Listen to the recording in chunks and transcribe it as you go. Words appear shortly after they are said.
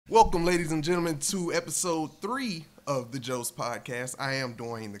Welcome, ladies and gentlemen, to episode 3 of the Joce podcast. I am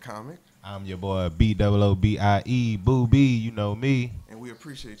Dwayne the Comic. I'm your boy B-O-O-B-I-E, Boo B, you know me. And we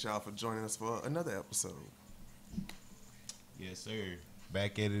appreciate y'all for joining us for another episode. Yes, sir.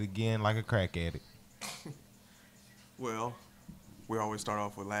 Back at it again like a crack addict. Well, we always start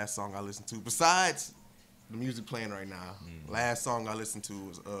off with last song I listened to. Besides the music playing right now, last song I listened to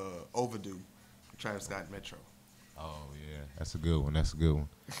was Overdue, Travis Scott Metro. Oh, yeah. That's a good one.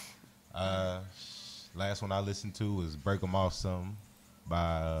 Last one I listened to was Break 'Em Off Something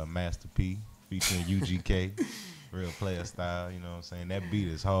by Master P featuring UGK. Real player style, you know what I'm saying? That beat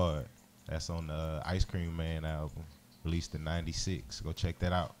is hard. That's on the Ice Cream Man album, released in 96. Go check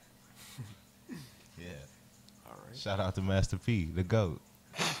that out. Yeah. All right. Shout out to Master P, the GOAT.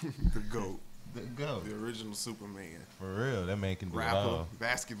 The GOAT. The GOAT. The original Superman. For real, that man can do it Rapper, all.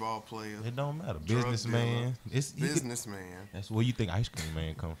 basketball player. It don't matter. Drug Businessman. dealer, businessman. That's where you think Ice Cream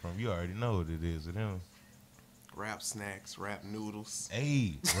Man come from. You already know what it is with him. Rap snacks, rap noodles.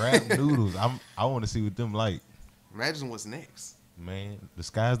 Hey, rap noodles. I want to see what them like. Imagine what's next. Man, the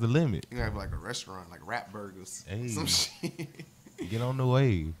sky's the limit. You have like a restaurant, like rap burgers. Hey. Some shit. Get on the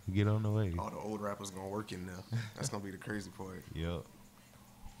wave. Get on the wave. All the old rappers gonna work in there. That's gonna be the crazy part. Yep.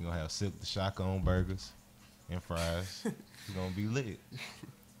 You gonna have Silk the Shotgun burgers and fries. It's gonna be lit.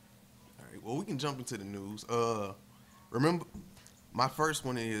 All right. Well, we can jump into the news. Remember, my first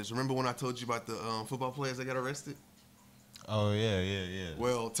one is, remember when I told you about the football players that got arrested? Oh yeah.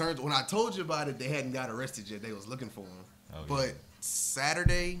 Well, when I told you about it, they hadn't got arrested yet. They was looking for them. Oh, but yeah.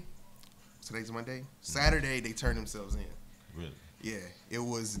 Saturday, today's Monday. Saturday they turned themselves in. Really? Yeah, it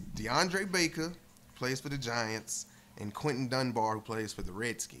was DeAndre Baker, plays for the Giants, and Quentin Dunbar, who plays for the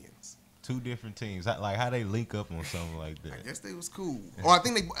Redskins. Two different teams. How they link up on something like that? I guess they was cool. I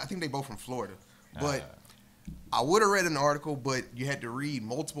think they both from Florida. But I would have read an article, but you had to read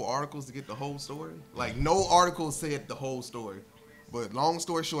multiple articles to get the whole story. Like, no article said the whole story. But long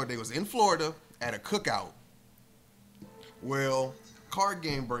story short, they was in Florida at a cookout. Well, card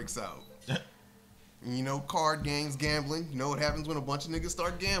game breaks out. You know, card games, gambling. You know what happens when a bunch of niggas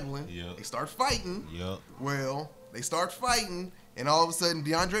start gambling? Yep. They start fighting. Yep. Well, they start fighting, and all of a sudden,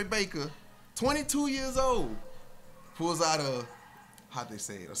 DeAndre Baker, 22 years old, pulls out a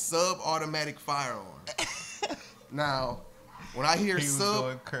sub-automatic firearm. Now, when I hear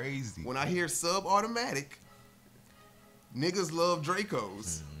going crazy. when I hear sub-automatic, niggas love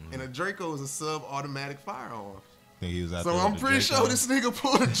Dracos, and a Draco is a sub-automatic firearm. Think he was out So there I'm with the pretty Draco? sure this nigga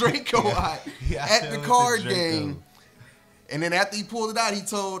pulled a Draco out Yeah, at the with card the Draco. game. And then after he pulled it out, he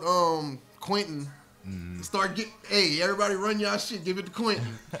told Quentin, hey, everybody run y'all shit, give it to Quentin.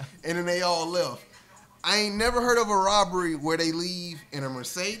 And then they all left. I ain't never heard of a robbery where they leave in a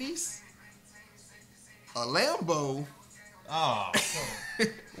Mercedes, a Lambo, Oh,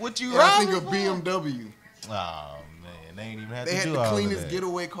 what you and I think robbing a for? BMW. Oh man, they ain't even had They to had do the all of cleanest that.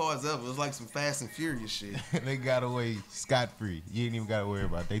 getaway cars ever. It was like some Fast and Furious shit. They got away scot-free. You ain't even got to worry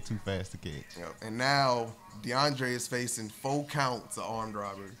about it. They too fast to catch. Yep. And now DeAndre is facing 4 counts of armed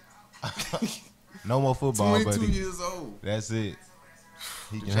robbery. No more football, 22 buddy. years old. That's it.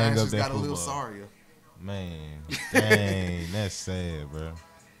 He The can hang Giants up just that got a football. little sorrier. Man, dang, that's sad, bro.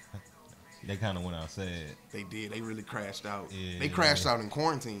 They kind of went out sad. They did. They really crashed out. Yeah. They crashed out in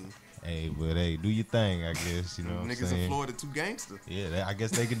quarantine. Hey, but hey, do your thing, I guess. You know what I'm Niggas saying? in Florida too gangster. Yeah, I guess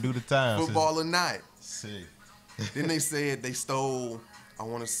they can do the time. Football or not. Sick. Then they said they stole,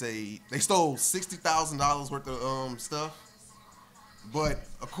 they stole $60,000 worth of stuff. But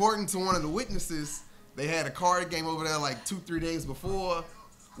according to one of the witnesses, they had a card game over there like 2-3 days before.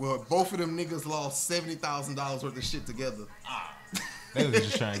 Well, both of them niggas lost $70,000 worth of shit together. They was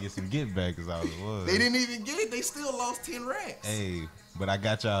just trying to get some get back, is all it was. They didn't even get it. They still lost 10 racks. Hey, but I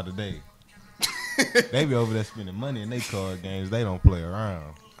got y'all today. They be over there spending money in their card games. They don't play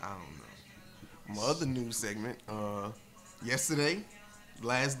around. I don't know. My other news segment, yesterday,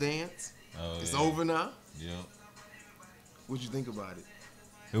 Last Dance. Oh, It's yeah. over now. Yep. What'd you think about it?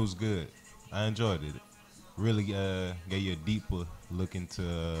 It was good. I enjoyed it. Really gave you a deeper look into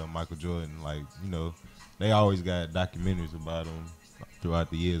Michael Jordan. Like, you know, they always got documentaries about him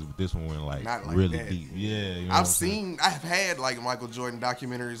throughout the years, but this one went like Not like really that. deep. Yeah. You know I've had like Michael Jordan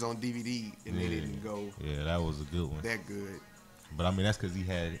documentaries on DVD, and they Yeah. didn't go Yeah, that was a good one. that good. But I mean, that's because he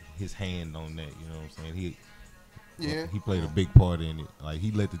had his hand on that. You know what I'm saying? He played a Yeah. big part in it. Like he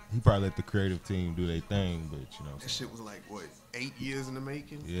probably let the creative team do their thing. But you know, That shit was like, what, 8 years in the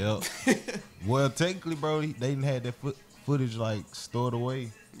making? yep. Well, technically, bro, they didn't have that footage like stored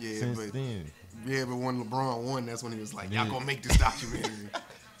away Yeah, since but then. Yeah, but when LeBron won, that's when he was like, Yeah. y'all gonna make this documentary.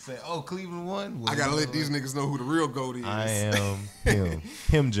 Say, oh, Cleveland won. Well, I gotta let these niggas know who the real GOAT is. I am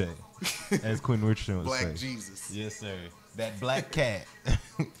him J, as Quentin Richardson would Black say. Jesus. Yes, sir. That black cat.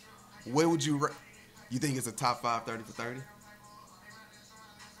 Where would you think it's a top 5 30 for 30?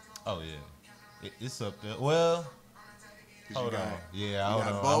 Oh yeah, it's up there. Well, hold on. Yeah, hold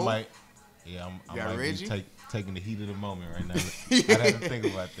on. Bo? I might. Yeah, I got might Reggie? be taking the heat of the moment right now. I'd have to think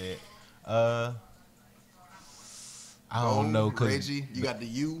about that. I don't know, cause Reggie, you got the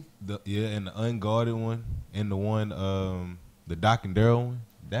U. And the unguarded one, and the one the Doc and Daryl one.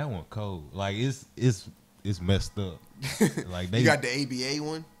 That one cold. Like it's messed up. Like You got the ABA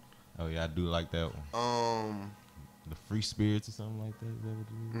one. Oh yeah, I do like that one. The Free Spirits or something like that. Is that what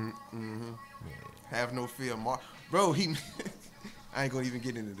it is? Mm-hmm. Yeah. Have no fear, bro. I ain't gonna even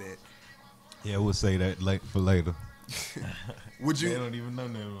get into that. Yeah, we'll say that for later. Would you? They don't even know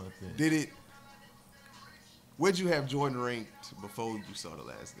nothing about that. Where'd you have Jordan ranked before you saw The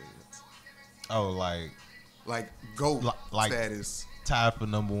Last Dance? Oh, like GOAT like status. Tied for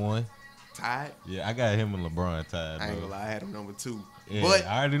number 1. Tied? Yeah, I got him and LeBron tied. I ain't gonna lie, I had him number 2. Yeah, but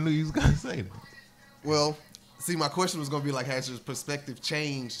I already knew you was gonna say that. Well, see, my question was gonna be like, has your perspective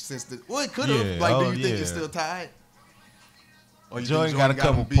changed since the? Well, it could have. Yeah, Do you think it's still tied? Or you Jordan think got a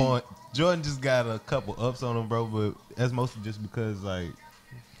couple him points. Jordan just got a couple ups on him, bro. But that's mostly just because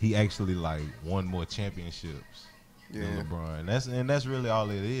he actually won more championships than LeBron. That's really all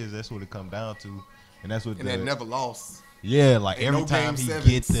it is. That's what it comes down to, and that's what. And that never lost. Yeah, every no time he sevens.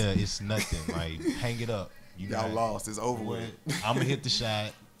 gets there, it's nothing. Hang it up. Y'all lost. It's over with. I'm gonna hit the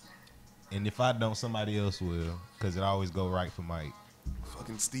shot, and if I don't, somebody else will, because it always go right for Mike.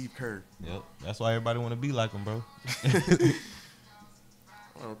 Fucking Steve Kerr. Yep, that's why everybody want to be like him, bro.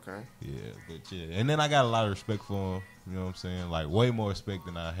 Okay. Yeah, but yeah, and then I got a lot of respect for him. You know what I'm saying? Way more respect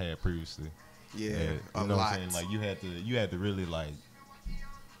than I had previously. Yeah, you know what I'm saying? You had to really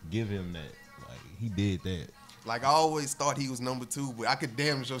give him that. He did that. I always thought he was number 2, but I could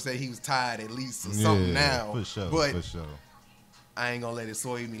damn sure say he was tied at least or something now. For sure. But for sure. I ain't gonna let it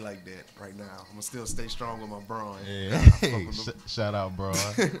sway me like that right now. I'm gonna still stay strong with my Braun. Yeah. Shout out, Braun.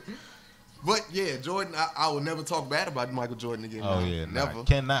 But yeah, Jordan, I will never talk bad about Michael Jordan again. Oh now. yeah, never.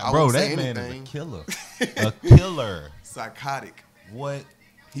 Cannot, bro. That man is a killer. A killer. Psychotic. What?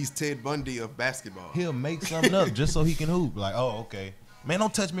 He's Ted Bundy of basketball. He'll make something up just so he can hoop. Okay, man,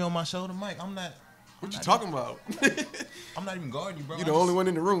 don't touch me on my shoulder, Mike. What you talking about? I'm not even guarding you, bro. You the only one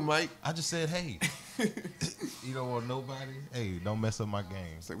in the room, Mike. I just said, hey. You don't want nobody. Hey, don't mess up my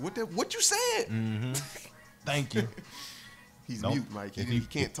game. It's what you said? Mm-hmm. Thank you. He's mute, Mike. He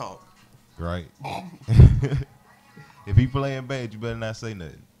can't talk. Right. If he playing bad, you better not say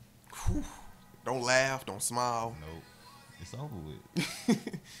nothing. Whew. Don't laugh. Don't smile. Nope. It's over with.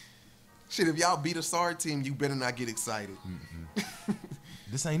 Shit, if y'all beat a sorry team, you better not get excited.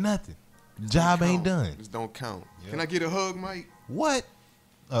 This ain't nothing. The job ain't done. This don't count. Yep. Can I get a hug, Mike? What?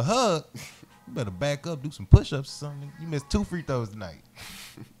 A hug? You better back up, do some push-ups or something. You missed 2 free throws tonight.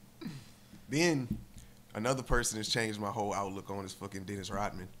 Then another person has changed my whole outlook on is fucking Dennis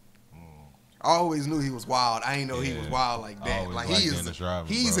Rodman. I always knew he was wild. I ain't know he was wild like that.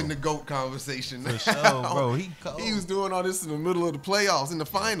 He's in the GOAT conversation. For sure, bro. He cold. He was doing all this in the middle of the playoffs, in the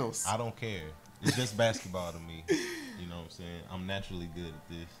finals. I don't care. It's just basketball to me. You know what I'm saying? I'm naturally good at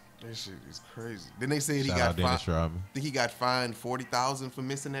this. That shit is crazy. Then they said Shout out Dennis Rodman. I think he got fined $40,000 for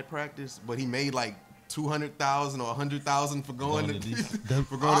missing that practice, but he made $200,000 or $100,000 for going to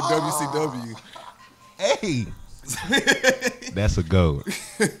WCW. Hey, that's a goat.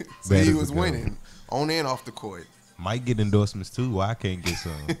 So he was winning on and off the court. Might get endorsements too. Why I can't get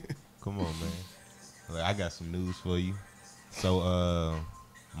some? Come on, man. I got some news for you. So,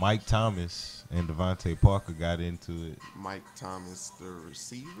 Mike Thomas and Devontae Parker got into it. Mike Thomas, the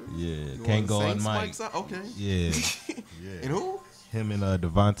receiver? Yeah, can't go on Mike. Okay. Yeah. And who? Him and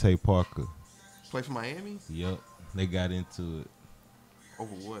Devontae Parker. Play for Miami? Yep. They got into it.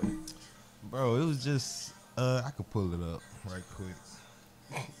 Over what? Bro, it was just, I could pull it up right quick.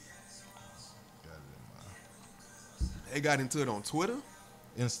 They got into it on Twitter?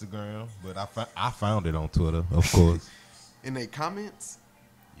 Instagram, but I found it on Twitter, of course. In their comments?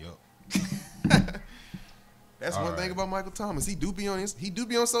 Yep. That's one thing about Michael Thomas. He do be on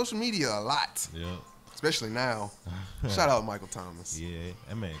social media a lot. Yep. Especially now. Shout out Michael Thomas. Yeah,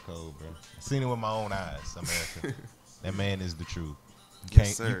 that man cold, bro. I seen it with my own eyes, America. That man is the truth.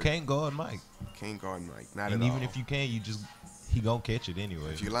 You can't guard Mike. Can't guard Mike. Not and at all. even if you can, he gonna catch it anyway.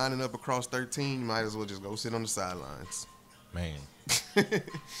 If you're lining up across 13, you might as well just go sit on the sidelines. Man, it's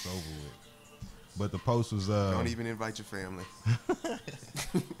over with. But the post was Don't even invite your family.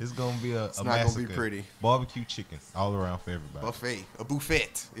 it's gonna be a It's not massacre. gonna be pretty. Barbecue chicken all around for everybody. Buffet, a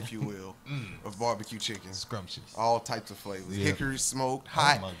buffet, if you will, of barbecue chicken. Scrumptious. All types of flavors. Yeah. Hickory smoked,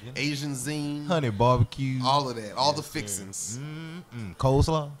 hot, my goodness. Asian zing, Honey barbecue. all of that, all the Yes, sir. fixings.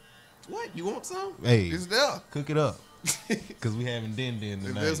 Coleslaw. What? You want some? Hey, It's there. cook it up. Cause we having din If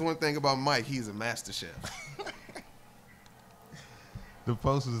tonight. there's one thing about Mike, he's a master chef. The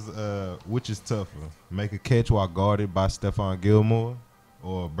post was, which is tougher, make a catch while guarded by Stephon Gilmore,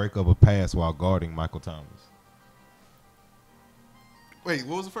 or break up a pass while guarding Michael Thomas? Wait,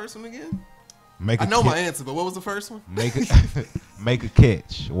 what was the first one again? Make I a know ca- my answer, but what was the first one? Make a make a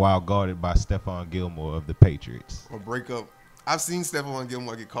catch while guarded by Stephon Gilmore of the Patriots. Or break up. I've seen Stephon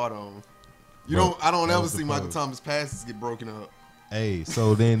Gilmore get caught on. I don't that ever was the see Michael post. Thomas passes get broken up. Hey,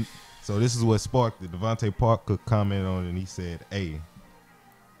 so this is what sparked it. Devontae Parker commented on it, and he said, "Hey,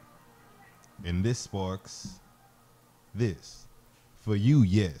 and this sparks this. For you,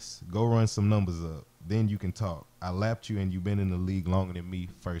 yes. Go run some numbers up. Then you can talk. I lapped you, and you've been in the league longer than me,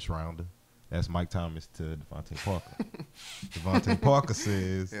 first rounder." That's Mike Thomas to Devontae Parker. Devontae Parker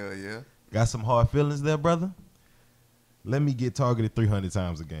says, Hell yeah. "Got some hard feelings there, brother? Let me get targeted 300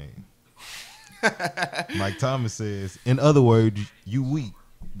 times a game." Mike Thomas says, "In other words, you weak.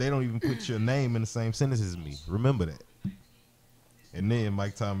 They don't even put your name in the same sentence as me. Remember that." And then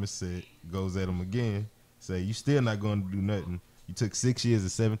Mike Thomas goes at him again, say, "You still not going to do nothing. You took 6 years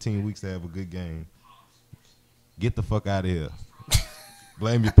and 17 weeks to have a good game. Get the fuck out of here.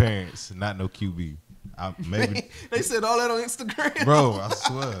 Blame your parents, not no QB." Maybe They said all that on Instagram. bro, I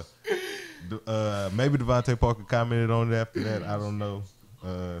swear. Maybe Devontae Parker commented on it after that. I don't know.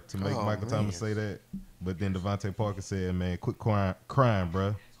 To make Michael Thomas say that. But then Devontae Parker said, "Man, quit crying,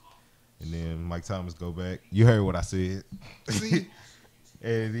 bro." And then Mike Thomas go back, "You heard what I said." See?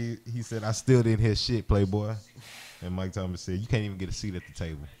 And he said, "I still didn't hear shit, playboy." And Mike Thomas said, "You can't even get a seat at the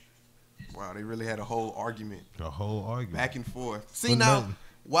table." Wow, they really had a whole argument. The whole argument. Back and forth. See, For now, nothing.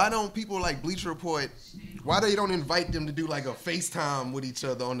 why don't people like Bleacher Report, why they don't invite them to do like a FaceTime with each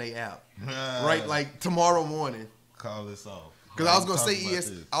other on their app? Right? Like tomorrow morning. Call this off. Because I was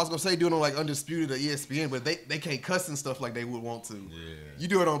gonna say do it on like Undisputed or ESPN, but they can't cuss and stuff like they would want to. Yeah. You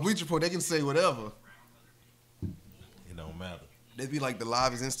do it on Bleacher Report, they can say whatever. It don't matter. They'd be like the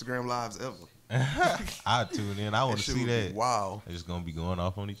livest Instagram lives ever. I tune in. I want to shit see would be that. Wow. They're just going to be going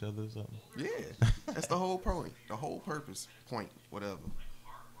off on each other or something. Yeah. That's the whole point. The whole purpose. Point. Whatever.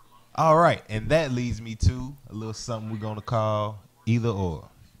 All right. And that leads me to a little something we're going to call either or.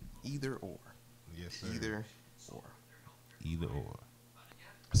 Either or. Yes, sir. Either or. Either or.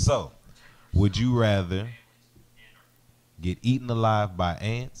 So, would you rather get eaten alive by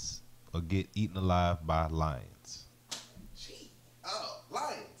ants or get eaten alive by lions? Gee. Oh,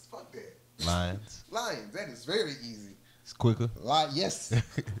 lions. Fuck that. Lions. Lions. That is very easy. It's quicker. Yes.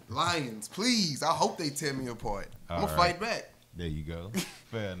 Lions. Please. I hope they tear me apart. I'm going to All right. fight back. There you go.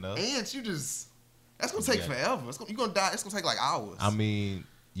 Fair enough. Ants, that's going to take forever. You're going to die. It's going to take like hours. I mean,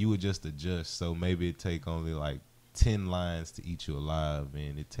 you were just a judge, so maybe it take only like 10 lions to eat you alive,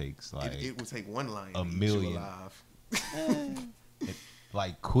 and it takes like it would take one lion a to eat million. you alive.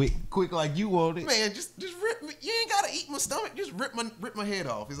 like quick like you want it. Man, just rip me. You ain't gotta eat my stomach. Just rip my head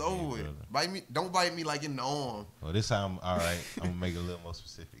off. It's over with. brother. Bite me. Don't bite me like in the arm. Well, this time, all right, I'm gonna make it a little more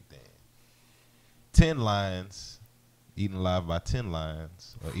specific then. 10 lions eaten alive by 10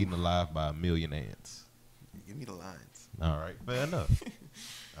 lions, or eaten alive by a million ants. Give me the lions. All right, fair enough.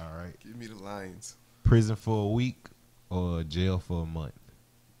 All right, Give me the lions. prison for a week or jail for a month.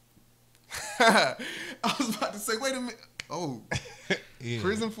 I was about to say, wait a minute. Oh, Yeah.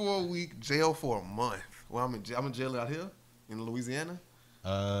 prison for a week, jail for a month. Well, I'm in jail out here in Louisiana.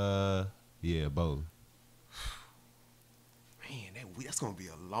 Yeah, both. Man, that's gonna be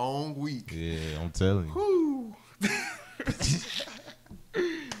a long week. Yeah, I'm telling you. Whew.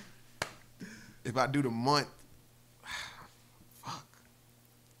 If I do the month, fuck,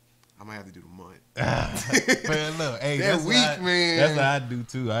 I might have to do the month. Fair enough. Hey, That that's week, man. That's what I do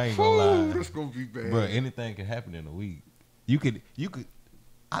too. I ain't gonna Whew, lie. that's gonna be bad. Bro, anything can happen in a week. You could.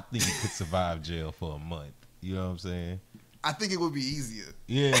 I think you could survive jail for a month. You know what I'm saying? I think it would be easier.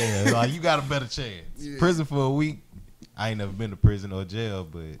 Yeah, like you got a better chance. Yeah. Prison for a week. I ain't never been to prison or jail,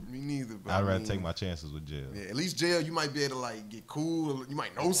 but Me neither. But I'd rather take my chances with jail. Yeah, at least jail, you might be able to like get cool. You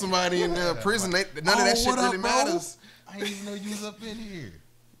might know somebody in there. Prison, none of that Oh, shit what really up, bro? matters. I didn't even know you was up in here.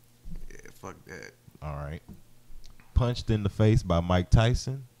 Yeah, fuck that. All right. Punched in the face by Mike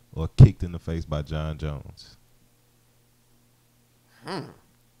Tyson or kicked in the face by John Jones?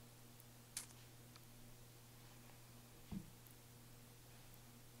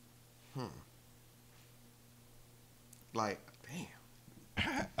 Like,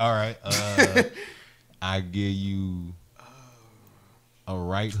 damn. All right. I give you a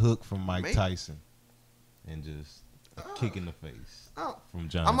right hook from Mike Tyson and just a kick in the face from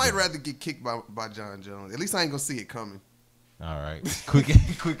John. I might Jones. rather get kicked by John Jones. At least I ain't gonna see it coming. All right, quick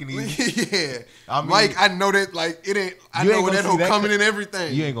and easy. Yeah, I mean, Mike, I know that like it ain't. I know where that whole coming and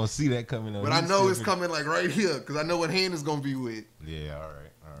everything. You ain't gonna see that coming, but I know it's coming like right here because I know what hand it's gonna be with. Yeah, all right.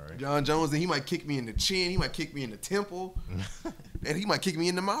 John Jones, and he might kick me in the chin. He might kick me in the temple, and he might kick me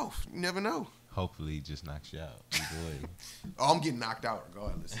in the mouth. You never know. Hopefully, he just knocks you out. Either way. Oh, I'm getting knocked out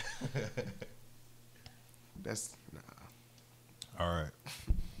regardless. That's nah. All right.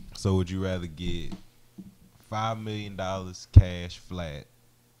 So, would you rather get $5 million cash flat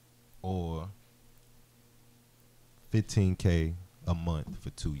or $15K a month for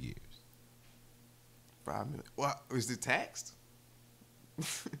 2 years? 5 million. Well, is it taxed?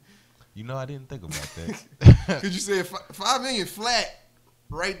 You know, I didn't think about that. Cause you said 5 million flat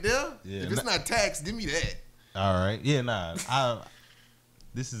right there. Yeah, if it's not taxed, give me that. All right. Yeah, nah.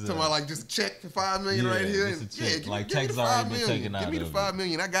 This is talking about like just a check for 5 million right here. This And, a check. give like me checks already been taken out. Give me the 5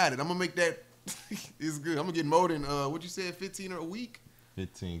 million. I got it. I'm gonna make that. It's good. I'm gonna get more than what you said, 15 a week.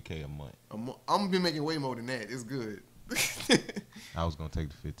 15K a month. I'm gonna be making way more than that. It's good. I was gonna take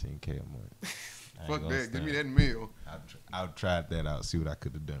the 15K a month. Fuck that. Give me that meal. I tried that out. See what I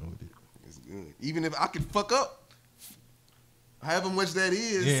could have done with it. It's good. Even if I could fuck up, however much that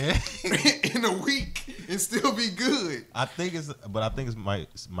is, in a week, and still be good. I think it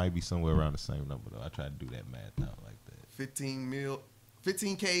might be somewhere around the same number though. I tried to do that math out like that.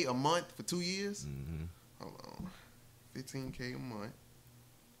 15K a month for 2 years. Mm-hmm. Hold on, 15K a month,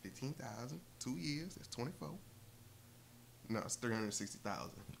 15,000, 2 years. That's 24. No, it's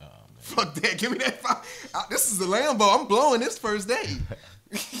 360,000. Oh, man. Fuck that. Give me that five. This is a Lambo. I'm blowing this first day.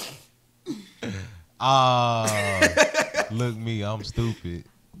 Look me, I'm stupid.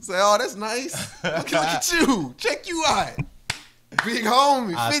 Say, oh, that's nice. Look at you. Check you out. Big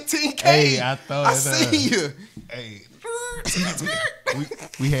homie, 15K. Hey, I thought I see you. Hey,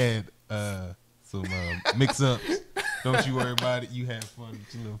 we had some mix-ups. Don't you worry about it. You had fun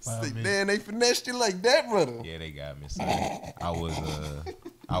with your little 5 minutes. Man, they finessed you like that, brother. Yeah, they got me. So I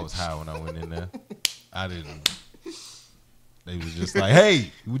was high when I went in there. I didn't. They was just like,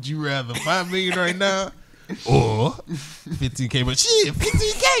 hey, would you rather 5 million right now or 15K? But shit,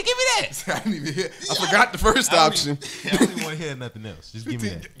 15K, give me that. I didn't even hear. I forgot the first option. I don't even want to hear nothing else. Just give me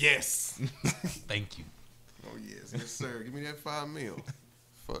that. Yes. Thank you. Oh yes, sir. Give me that 5 mil.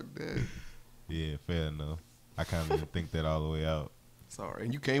 Fuck that. Yeah, fair enough. I kind of didn't think that all the way out. Sorry,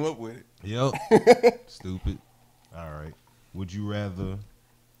 and you came up with it. Yep. Stupid. All right. Would you rather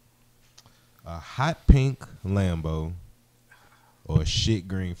a hot pink Lambo or a shit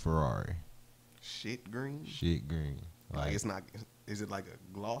green Ferrari? Shit green? Shit green. Like it's not. Is it like a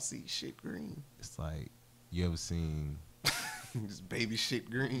glossy shit green? It's like, you ever seen just baby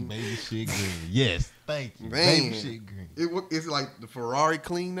shit green? Baby shit green. Yes. Thank you. Man. Baby shit green. Is it like the Ferrari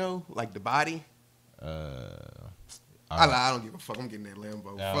clean though? Like the body? I don't give a fuck. I'm getting that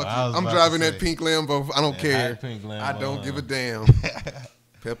Lambo. No, Fuck you. I'm driving that pink Lambo. I don't care. Pink Lambo, I don't give a damn.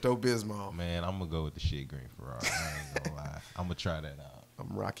 Pepto-Bismol. Man, I'm gonna go with the shit green Ferrari. I ain't gonna lie. I'm gonna try that out.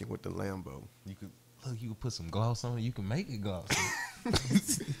 I'm rocking with the Lambo. You could put some gloss on it. You can make it glossy.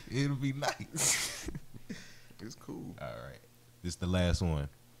 It'll be nice. It's cool. All right. This is the last one.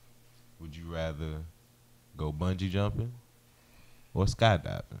 Would you rather go bungee jumping or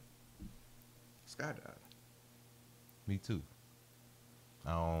skydiving? Skydiving. Me too.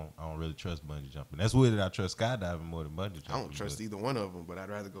 I don't really trust bungee jumping. That's weird that I trust skydiving more than bungee jumping. I don't trust either one of them, but I'd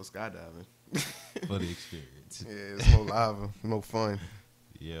rather go skydiving. For the experience. Yeah, it's more live, more fun.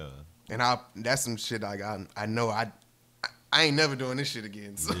 Yeah. And that's some shit I know I ain't never doing this shit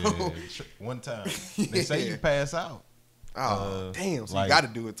again. So yeah. One time. They say you pass out. Oh, damn. So like, you got to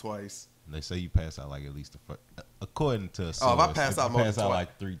do it twice. They say you pass out like at least according to a source. Oh, if I pass out more than twice,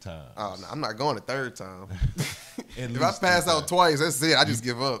 like 3 times. Oh, no, I'm not going a third time. If I pass out twice, that's it. I just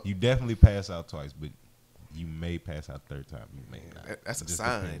give up. You definitely pass out twice, but you may pass out third time. You may not. That's a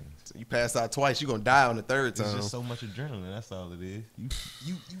sign. So you pass out twice, you're gonna die on the third time. It's just so much adrenaline. That's all it is.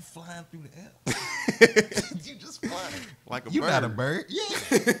 You flying through the air. You just flying like a bird. You not a bird.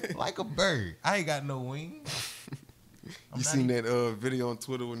 Yeah, like a bird. I ain't got no wings. You seen that video on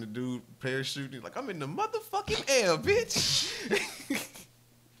Twitter when the dude parachuting? He's like, I'm in the motherfucking air, bitch.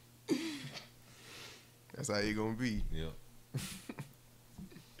 That's how you gonna be. Yep.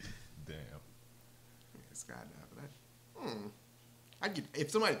 Damn. Yeah, skydiving. I'd get,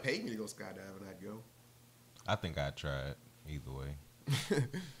 if somebody paid me to go skydiving, I'd go. I think I'd try it either way.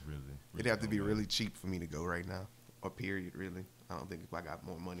 Really. It'd have to be really cheap for me to go right now. or period, really. I don't think if I got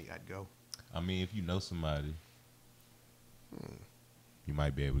more money, I'd go. I mean, if you know somebody, you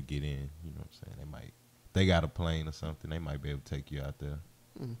might be able to get in. You know what I'm saying? They got a plane or something. They might be able to take you out there.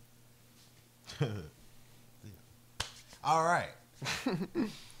 All right.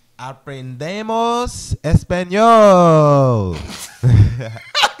 Aprendemos español.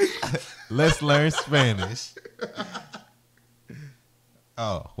 Let's learn Spanish.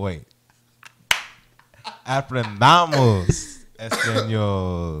 Oh, wait. Aprendamos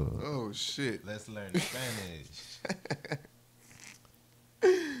español. Oh, shit. Let's learn Spanish.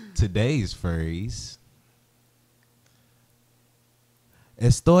 Today's phrase.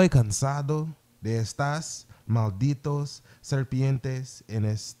 Estoy cansado de estas malditos serpientes en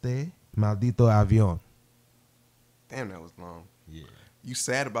este maldito avión. Damn, that was long. Yeah. You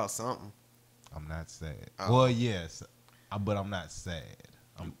sad about something? I'm not sad. Oh. Well, yes, but I'm not sad.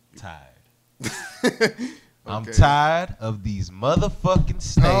 I'm tired. I'm tired of these motherfucking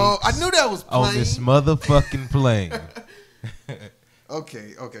snakes. Oh, I knew that was plain. On this motherfucking plane.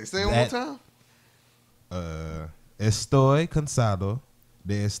 Okay. Say it one more time. Estoy cansado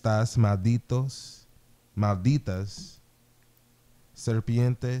de estas malditas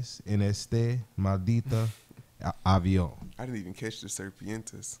serpientes en este maldito avión. I didn't even catch the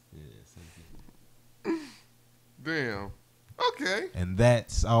serpientes. Yeah, Damn. Okay. and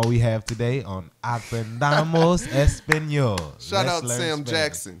that's all we have today on Aprendamos Español. Shout Let's out learn Sam Spanish.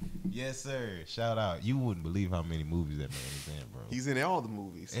 Jackson. Yes, sir. Shout out. You wouldn't believe how many movies that man is in, bro. He's in all the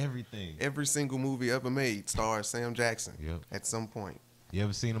movies. Everything. Every single movie ever made stars Sam Jackson. Yep. At some point. You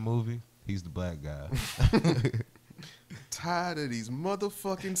ever seen a movie? He's the black guy. Tired of these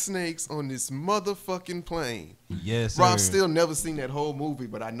motherfucking snakes on this motherfucking plane. Yes, sir. Bro, I've still never seen that whole movie,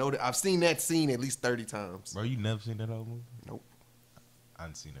 but I know that I've seen that scene at least 30 times. Bro, you never seen that whole movie? Nope. I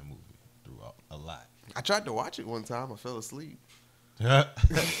done seen that movie through a lot. I tried to watch it one time. I fell asleep. After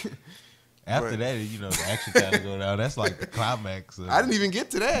But- that, you know, the action kind of go down. That's like the climax. Of, I didn't even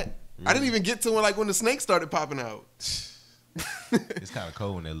get to that. I didn't even get to when the snakes started popping out. It's kind of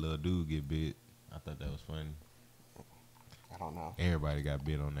cold when that little dude get bit. I thought that was funny. I don't know. Everybody got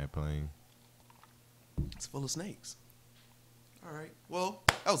bit on that plane. It's full of snakes. All right. Well,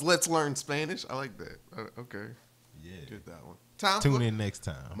 that was Let's Learn Spanish. I like that. Okay. Yeah. Get that one. Time Tune for in next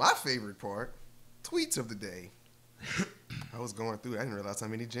time. my favorite part, tweets of the day. I was going through it. I didn't realize how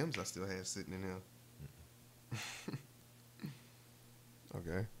many gems I still had sitting in here.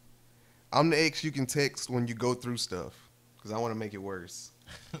 Okay. I'm the ex you can text when you go through stuff because I want to make it worse.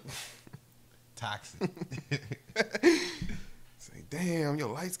 Toxic. Say, damn, your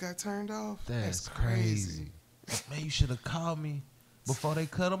lights got turned off? That's crazy. Man, you should have called me before they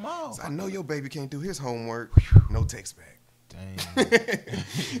cut them off. So I know your baby can't do his homework. No text back. Dang.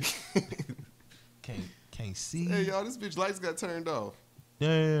 Can't see. Hey, y'all, this bitch lights got turned off.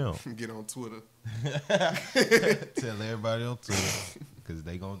 Damn. Get on Twitter. Tell everybody on Twitter because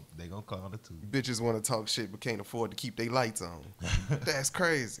they gon' call the two. Bitches want to talk shit but can't afford to keep their lights on. That's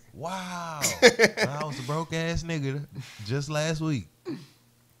crazy. Wow. I was a broke ass nigga just last week.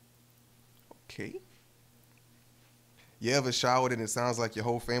 Okay. You ever showered and it sounds like your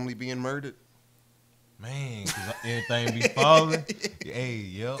whole family being murdered? Man, cause everything be falling. Hey,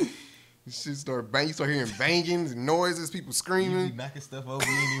 yep. You start hearing bangings and noises, people You be screaming. knocking stuff over,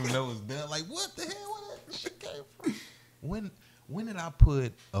 you didn't even know it was done. Like, what the hell? Where that shit came from? When did I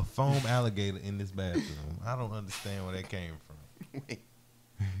put a foam alligator in this bathroom? I don't understand where that came from. Wait.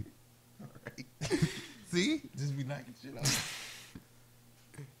 All right. See? Just be knocking shit out.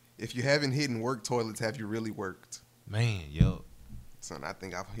 If you haven't hidden work toilets, have you really worked? Man, yo. Son, I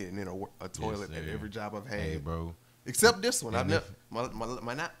think I've hidden in a toilet at sir. every job I've had. Hey, bro. Except this one. And I've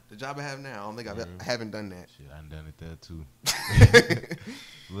never the job I have now. I don't think I haven't done that. Shit, I done done it there too.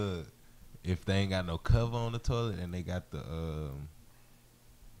 Look, if they ain't got no cover on the toilet and they got the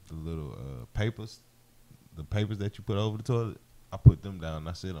the little papers, the papers that you put over the toilet, I put them down and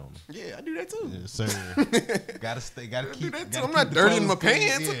I sit on them. Yeah, I do that too. Yes, sir. Gotta keep. that too. Gotta I'm not keep the dirtying my clothes clean.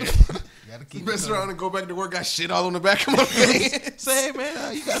 pants. Yeah. Gotta keep. Mess the around and go back to work, got shit all on the back of my pants. Say, hey,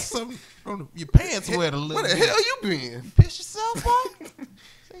 man, you got something on your pants wet a little. Where the bit. hell you been? Piss yourself off.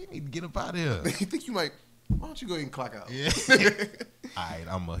 Say, you need to get up out of here. You think you might? Why don't you go ahead and clock out? Yeah. All right,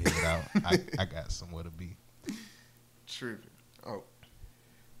 I'm gonna head out. I got somewhere to be. Tripping. Oh,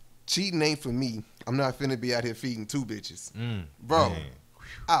 cheating ain't for me. I'm not finna be out here feeding two bitches, bro. Man.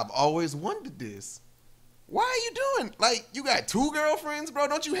 I've always wondered this. Why are you doing? Like, you got two girlfriends, bro?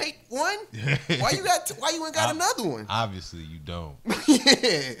 Don't you hate one? Why you ain't got another one? Obviously, you don't.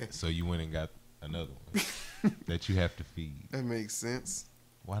 Yeah, So you went and got another one that you have to feed. that makes sense.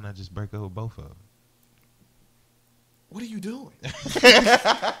 Why not just break up with both of them? what are you doing?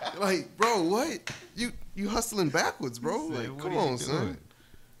 Like, bro, what? You hustling backwards, bro. Like, come on, son.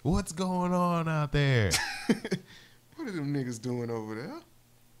 What's going on out there? What are them niggas doing over there?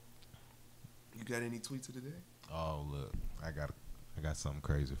 You got any tweets of the day? Oh, look, I got something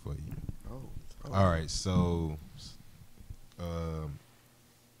crazy for you. Oh. All right, so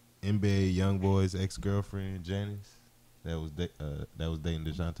NBA YoungBoy's ex-girlfriend Janice, that was dating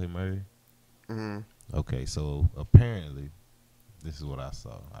DeJounte Murray. Mm-hmm. Okay, so apparently, this is what I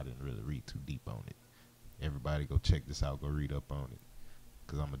saw. I didn't really read too deep on it. Everybody go check this out. Go read up on it,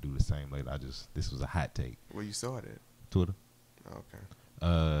 cause I'm gonna do the same later. This was a hot take. Where you saw it at? Twitter. Okay.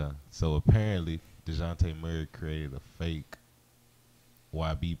 So apparently, DeJounte Murray created a fake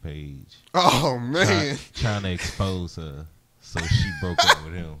YB page. Oh man, trying to expose her, so she broke up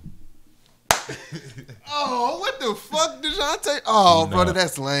with him. Oh, what the fuck, DeJounte? Oh, brother,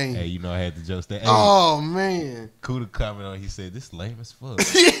 that's lame. Hey, I had to joke that. Hey, oh man, Kuda comment on. He said this lame as fuck.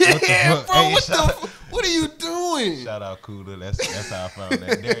 Yeah, what the fuck? bro. What are you doing? Shout out Kuda. That's how I found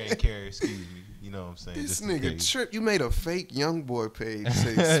that. Darian Carey, excuse me. You know what I'm saying? This just nigga trip. You made a fake young boy page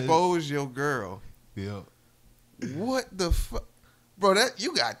to expose your girl. Yeah. What the fuck? Bro,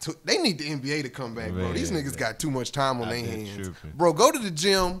 they need the NBA to come back, bro. These niggas got too much time on their hands. Tripping. Bro, go to the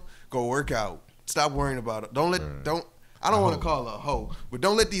gym, go work out. Stop worrying about it. I don't want to call her a hoe, but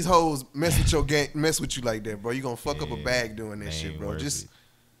don't let these hoes mess with your game, mess with you like that, bro. You gonna fuck up a bag doing that shit, bro. Just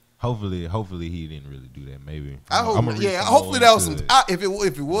hopefully he didn't really do that. Maybe hopefully that was some. If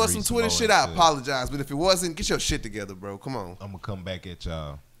it was some Twitter shit, I apologize. But if it wasn't, get your shit together, bro. Come on. I'm gonna come back at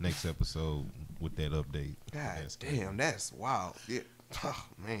y'all next episode with that update. God damn, that's wild. Yeah. Oh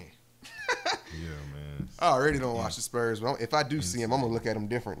man. Yeah, man. I already don't watch the Spurs, but if I do see him, I'm gonna look at him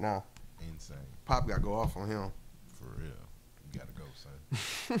different now. Insane. Pop got to go off on him. For real. You gotta go,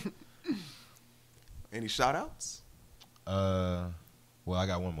 son. Any shout outs? Well, I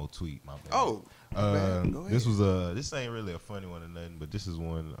got one more tweet, my bad. Oh, man. Go ahead. This ain't really a funny one or nothing, but this is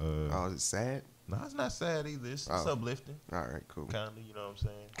one. Is it sad? No, it's not sad either. It's uplifting. All right, cool. Kinda, you know what I'm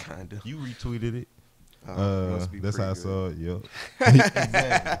saying? Kinda. You retweeted it. That's how I saw it. Yep.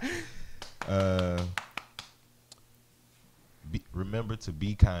 Exactly. Remember to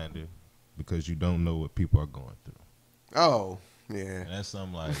be kinder because you don't know what people are going through. Oh, yeah. And that's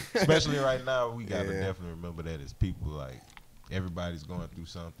something like, especially right now, we gotta definitely remember that as people, like, everybody's going through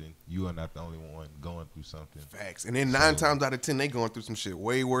something. You are not the only one going through something. Facts. And then 9 times out of 10, they going through some shit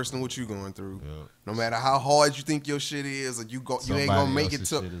way worse than what you going through. Yep. No matter how hard you think your shit is, or you ain't gonna make it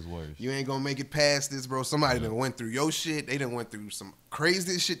to. You ain't gonna make it past this, bro. Somebody done went through your shit. They done went through some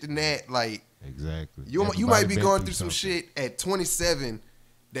crazy shit than that. Like, exactly. You might be going through some shit at 27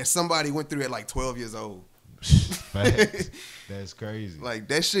 that somebody went through at like 12 years old. Facts. That's crazy. Like,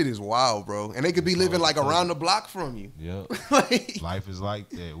 that shit is wild, bro. And they could be living like around the block from you. Yep. Like, life is like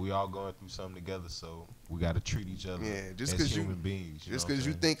that. We all going through something together, so we got to treat each other just as human beings. Just because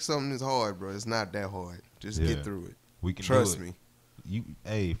you think something is hard, bro, it's not that hard. Just get through it. We can trust do it.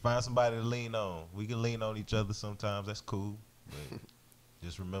 me. Find somebody to lean on. We can lean on each other sometimes. That's cool. But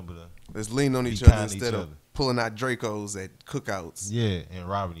just remember to let's lean on each other instead of pulling out Dracos at cookouts. Yeah, and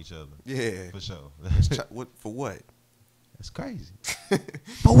robbing each other. Yeah, for sure. For what? That's crazy.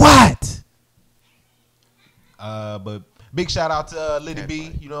 For what? But big shout out to Liddy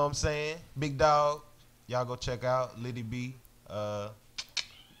B. You know what I'm saying? Big dog. Y'all go check out Liddy B.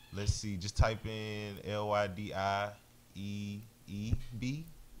 Let's see. Just type in LYDIEEB,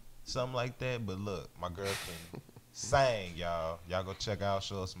 something like that. But look, my girl can sing, y'all. Y'all go check out.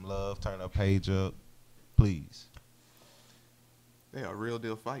 Show us some love. Turn her page up, please. They are real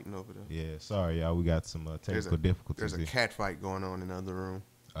deal fighting over there. Yeah, sorry, y'all. We got some technical difficulties. There's a cat fight going on in the other room.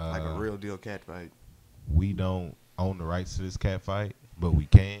 Like a real deal cat fight. We don't own the rights to this cat fight, but we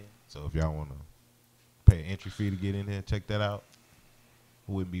can. So if y'all want to pay an entry fee to get in here, check that out.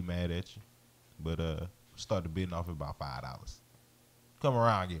 Wouldn't be mad at you. But start the bidding off at about $5. Come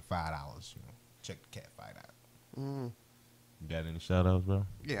around and get $5. You know, check the cat fight out. You got any shout outs, bro?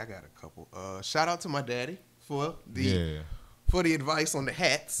 Yeah, I got a couple. Shout out to my daddy for the advice on the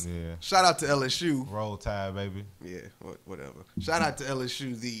hats. Yeah. Shout out to LSU. Roll Tide, baby. Yeah, whatever. Shout out to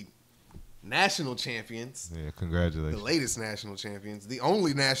LSU, the national champions. Yeah, congratulations. The latest national champions. The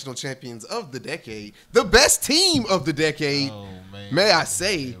only national champions of the decade. The best team of the decade. Oh, man. May I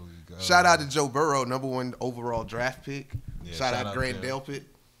say. Shout out to Joe Burrow, #1 overall draft pick. Yeah, shout out Grant Delpit.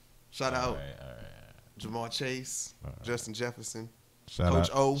 Shout out all right. Jamar Chase. Justin Jefferson. Shout Coach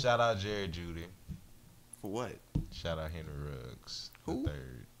out, O. Shout out Jared Judy. For what? Shout out Henry Ruggs. Who? The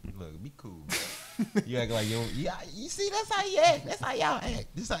third. Look, be cool, bro. You act like you see, that's how you act. That's how y'all act.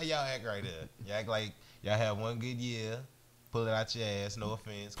 This how y'all act right there. You act like Y'all have one good year. Pull it out your ass. No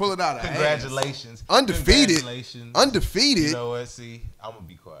offense. Pull it out of Congratulations. Ass. Undefeated. Congratulations. Undefeated. You know what? See, I'm gonna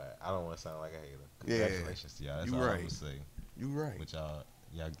be quiet. I don't want to sound like a hater. Congratulations to y'all. That's all I'm gonna say. You right. But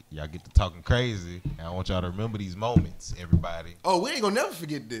y'all get to talking crazy, and I want y'all to remember these moments, everybody. Oh, we ain't gonna never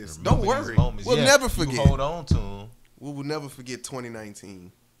forget this. Remember Don't worry. Moments. We'll never forget. You hold on to them. We will never forget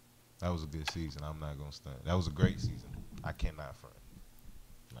 2019. That was a good season. I'm not gonna stunt. That was a great season. I cannot front.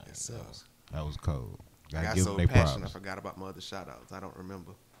 Yes, sir. That was cold. I got so passionate, I forgot about my other shout-outs. I don't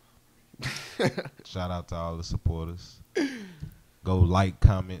remember. Shout out to all the supporters. Go like,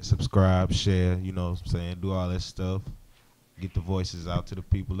 comment, subscribe, share. You know what I'm saying? Do all that stuff. Get the voices out to the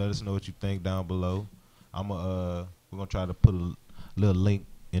people. Let us know what you think down below. We're gonna try to put a little link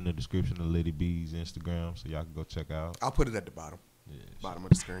in the description of Liddy B's Instagram so y'all can go check out. I'll put it at the bottom. Yeah, bottom of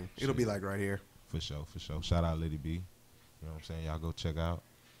the screen. It'll be like right here. For sure. Shout out Liddy B. You know what I'm saying? Y'all go check out.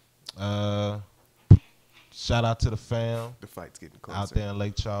 Shout out to the fam. The fight's getting closer. Out there in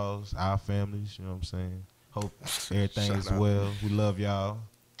Lake Charles, our families, you know what I'm saying? Hope everything is well. We love y'all.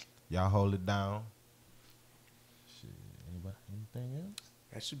 Y'all hold it down. Shit, anybody, anything else?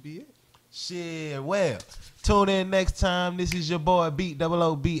 That should be it. Shit, well, tune in next time. This is your boy, Beat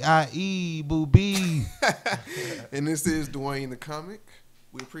OOBIE, Boo B. And this is Dwayne the Comic.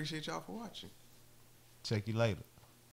 We appreciate y'all for watching. Check you later.